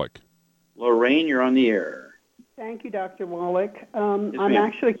Dr. Wallach. Lorraine, you're on the air. Thank you, Dr. Wallach. I'm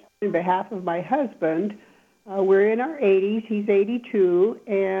actually on behalf of my husband. We're in our 80s. He's 82,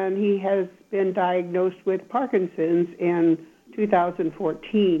 and he has been diagnosed with Parkinson's in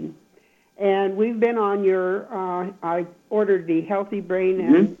 2014. And we've been on I ordered the Healthy Brain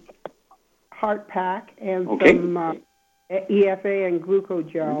and Heart Pack and some EFA and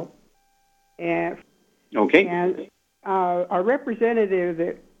glucogel. And our representative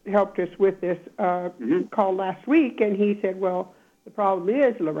that helped us with this called last week, and he said, well, the problem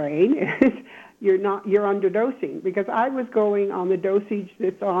is, Lorraine, is you're underdosing, because I was going on the dosage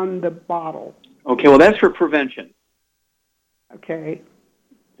that's on the bottle. Okay, well, that's for prevention. Okay.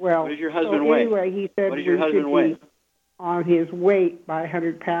 Well, what does your husband weigh? Anyway, he said what does your husband weigh? On his weight by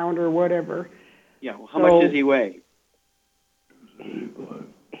 100 pound or whatever. Yeah, well, how much does he weigh?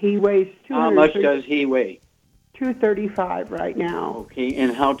 He weighs 200. How much does he weigh? 235 right now. Okay,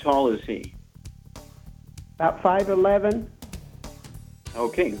 and how tall is he? About 5'11".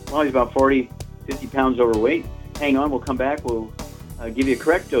 Okay, well, he's about 40, 50 pounds overweight. Hang on, we'll come back. We'll give you a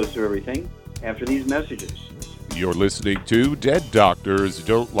correct dose of everything after these messages. You're listening to Dead Doctors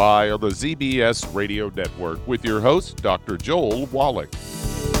Don't Lie on the ZBS Radio Network with your host, Dr. Joel Wallach.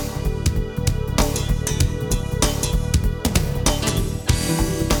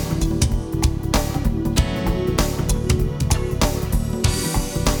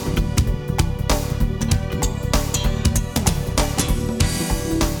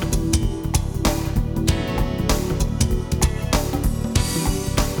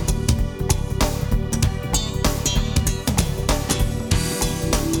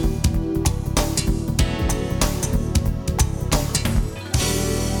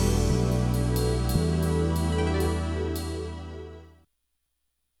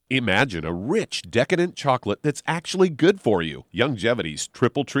 Imagine a rich, decadent chocolate that's actually good for you. Youngevity's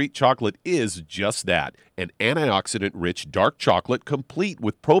Triple Treat chocolate is just that, an antioxidant-rich dark chocolate complete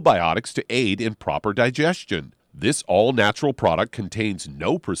with probiotics to aid in proper digestion. This all-natural product contains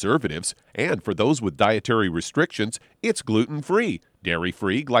no preservatives, and for those with dietary restrictions, it's gluten-free,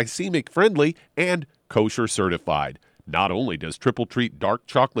 dairy-free, glycemic-friendly, and kosher certified. Not only does Triple Treat dark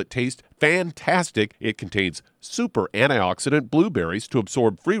chocolate taste fantastic, it contains super antioxidant blueberries to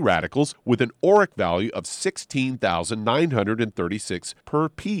absorb free radicals with an ORAC value of 16,936 per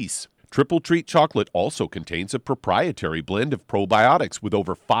piece. Triple Treat chocolate also contains a proprietary blend of probiotics with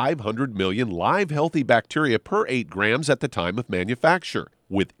over 500 million live healthy bacteria per 8 grams at the time of manufacture.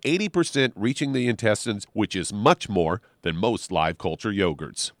 with 80% reaching the intestines, which is much more than most live culture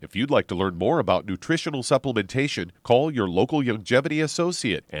yogurts. If you'd like to learn more about nutritional supplementation, call your local Youngevity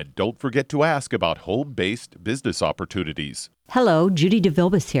associate, and don't forget to ask about home-based business opportunities. Hello, Judy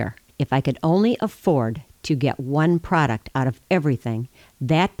DeVilbus here. If I could only afford to get one product out of everything,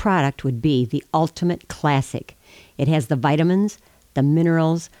 that product would be the Ultimate Classic. It has the vitamins, the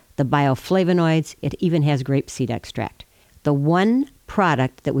minerals, the bioflavonoids. It even has grapeseed extract. The one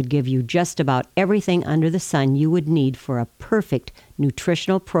product that would give you just about everything under the sun you would need for a perfect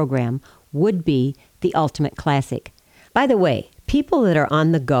nutritional program would be the Ultimate Classic. By the way, people that are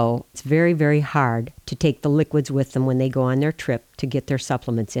on the go, it's very, very hard to take the liquids with them when they go on their trip to get their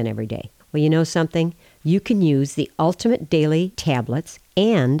supplements in every day. Well, you know something? You can use the Ultimate Daily tablets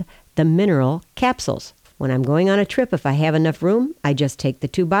and the mineral capsules. When I'm going on a trip, if I have enough room, I just take the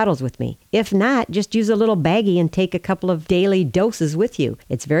 2 bottles with me. If not, just use a little baggie and take a couple of daily doses with you.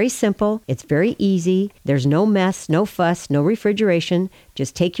 It's very simple. It's very easy. There's no mess, no fuss, no refrigeration.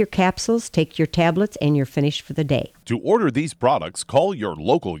 Just take your capsules, take your tablets, and you're finished for the day. To order these products, call your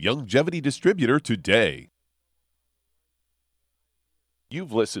local Youngevity distributor today.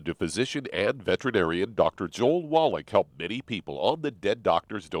 You've listened to physician and veterinarian Dr. Joel Wallach help many people on the Dead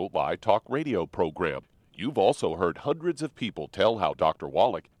Doctors Don't Lie talk radio program. You've also heard hundreds of people tell how Dr.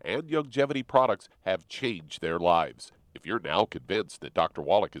 Wallach and Youngevity products have changed their lives. If you're now convinced that Dr.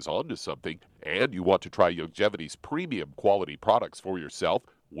 Wallach is onto something and you want to try Youngevity's premium quality products for yourself,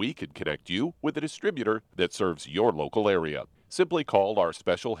 we can connect you with a distributor that serves your local area. Simply call our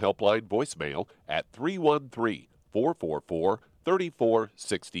special helpline voicemail at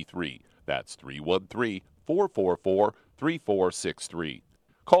 313-444-3463. That's 313-444-3463.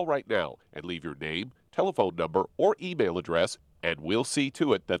 Call right now and leave your name, telephone number, or email address, and we'll see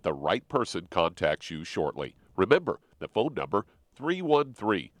to it that the right person contacts you shortly. Remember, the phone number,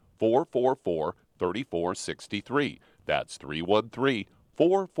 313-444-3463. That's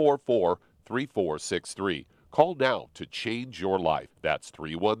 313-444-3463. Call now to change your life. That's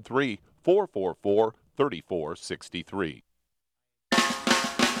 313-444-3463.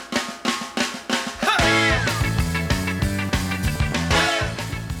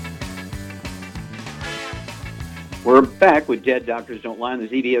 We're back with Dead Doctors Don't Lie on the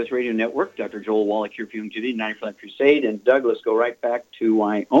ZBS Radio Network. Dr. Joel Wallach here for Youngevity, 94 Crusade. And Doug, let's go right back to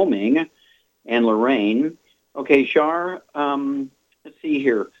Wyoming and Lorraine. Okay, Shar, let's see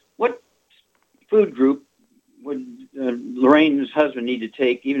here. What food group would Lorraine's husband need to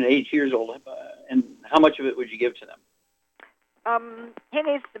take, even at 8 years old, and how much of it would you give to them? He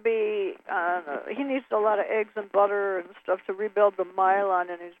needs to be. He needs a lot of eggs and butter and stuff to rebuild the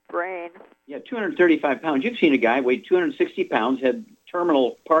myelin in his brain. Yeah, 235 pounds. You've seen a guy weighed 260 pounds, had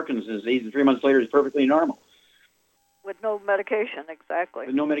terminal Parkinson's disease, and 3 months later is perfectly normal. With no medication, exactly.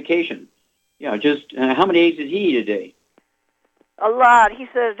 With no medication. Yeah, just how many eggs did he eat a day? A lot. He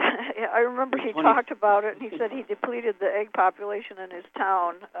said, I remember he talked about it, and he said he depleted the egg population in his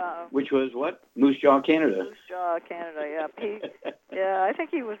town. Which was what? Moose Jaw, Canada. Moose Jaw, Canada, yeah. Yeah, I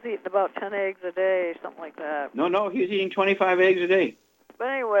think he was eating about 10 eggs a day, something like that. No, he was eating 25 eggs a day. But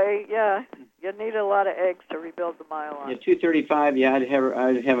anyway, yeah, you need a lot of eggs to rebuild the myelin. Yeah, 235, yeah, I'd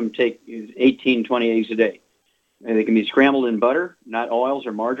have him take 18, 20 eggs a day. And they can be scrambled in butter, not oils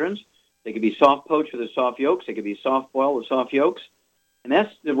or margarines. They could be soft poached with the soft yolks. They could be soft boiled with soft yolks. And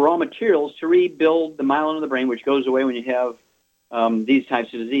that's the raw materials to rebuild the myelin of the brain, which goes away when you have these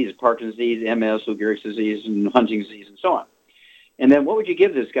types of diseases, Parkinson's disease, MS, Lou Gehrig's disease, and Huntington's disease, and so on. And then what would you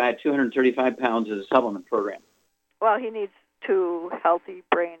give this guy at 235 pounds as a supplement program? Well, he needs 2 healthy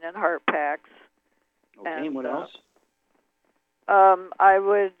brain and heart packs. Okay, and what else? I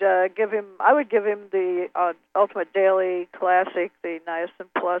would give him the Ultimate Daily Classic, the Niacin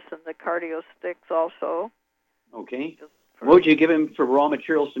Plus, and the Cardio Sticks also. Okay. What would you give him for raw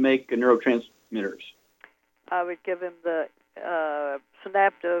materials to make neurotransmitters? I would give him the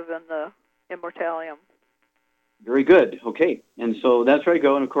Synaptive and the Immortalium. Very good. Okay. And so that's where I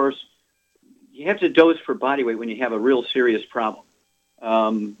go. And, of course, you have to dose for body weight when you have a real serious problem.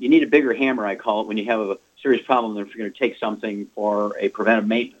 You need a bigger hammer, I call it, when you have a serious problem than if you're going to take something for a preventive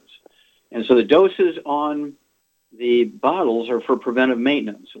maintenance. And so the doses on the bottles are for preventive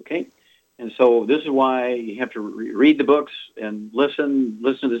maintenance, okay? And so this is why you have to read the books and listen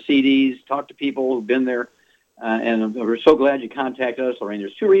to the CDs, talk to people who've been there. And we're so glad you contacted us, Lorraine.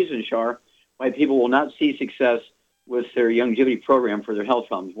 There's 2 reasons, Shar, why people will not see success with their Youngevity program for their health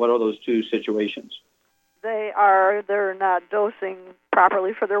problems. What are those 2 situations? They're not dosing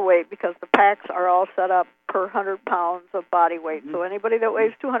properly for their weight because the packs are all set up per 100 pounds of body weight. Mm-hmm. So anybody that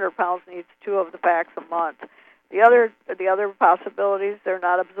weighs 200 pounds needs 2 of the packs a month. The other possibilities, they're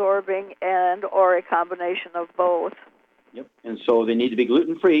not absorbing, and or a combination of both. Yep. And so they need to be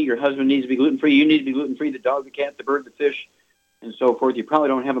gluten-free. Your husband needs to be gluten-free. You need to be gluten-free. The dog, the cat, the bird, the fish, and so forth. You probably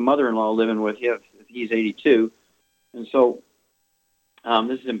don't have a mother-in-law living with you if he's 82. And so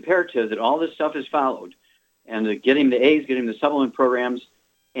this is imperative that all this stuff is followed. And get him the A's, get him the supplement programs,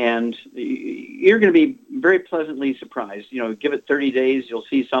 and you're going to be very pleasantly surprised. Give it 30 days, you'll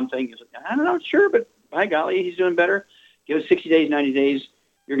see something. I don't know, sure, but by golly, he's doing better. Give it 60 days, 90 days,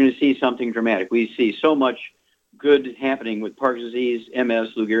 you're going to see something dramatic. We see so much good happening with Parkinson's disease, MS,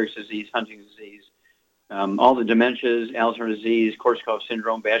 Lou Gehrig's disease, Huntington's disease, all the dementias, Alzheimer's disease, Korsakoff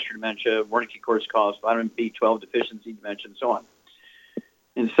syndrome, vascular dementia, Wernicke-Korsakoff, vitamin B12 deficiency dementia, and so on.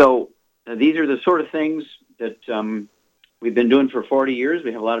 And so these are the sort of things that we've been doing for 40 years.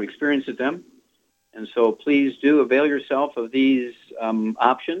 We have a lot of experience with them. And so please do avail yourself of these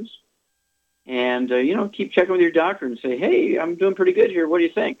options. And, keep checking with your doctor and say, hey, I'm doing pretty good here. What do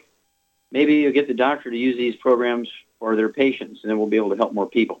you think? Maybe you'll get the doctor to use these programs for their patients, and then we'll be able to help more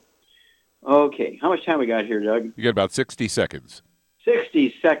people. Okay, how much time we got here, Doug? You got about 60 seconds.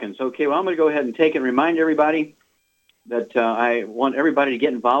 60 seconds. Okay, well, I'm going to go ahead and take it and remind everybody that I want everybody to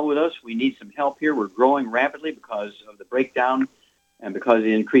get involved with us. We need some help here. We're growing rapidly because of the breakdown and because of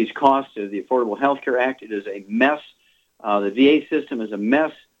the increased cost of the Affordable Health Care Act. It is a mess. The VA system is a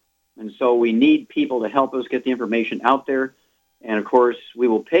mess, and so we need people to help us get the information out there. And, of course, we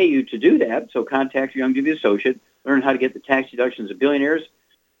will pay you to do that, so contact your Youngevity associate, learn how to get the tax deductions of billionaires,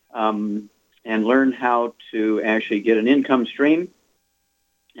 and learn how to actually get an income stream.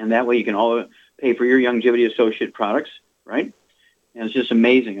 And that way you can all pay for your Youngevity associate products, right? And it's just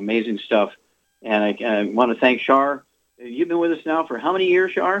amazing, amazing stuff. And I want to thank Shar. You've been with us now for how many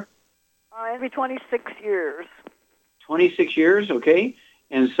years, Shar? It'll be 26 years. 26 years, okay.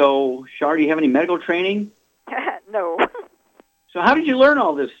 And so, Shar, do you have any medical training? No. So how did you learn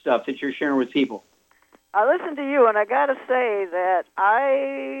all this stuff that you're sharing with people? I listened to you, and I got to say that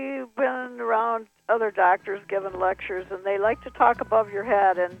I've been around other doctors giving lectures, and they like to talk above your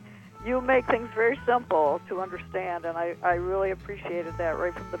head, and you make things very simple to understand, and I really appreciated that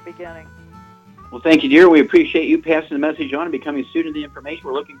right from the beginning. Well, thank you, dear. We appreciate you passing the message on and becoming a student of the information.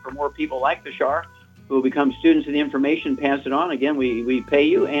 We're looking for more people like the Shar who will become students of the information, pass it on. Again, we pay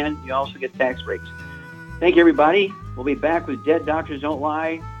you, and you also get tax breaks. Thank you, everybody. We'll be back with Dead Doctors Don't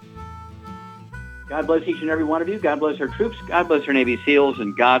Lie. God bless each and every one of you. God bless our troops. God bless our Navy SEALs.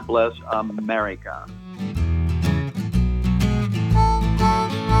 And God bless America.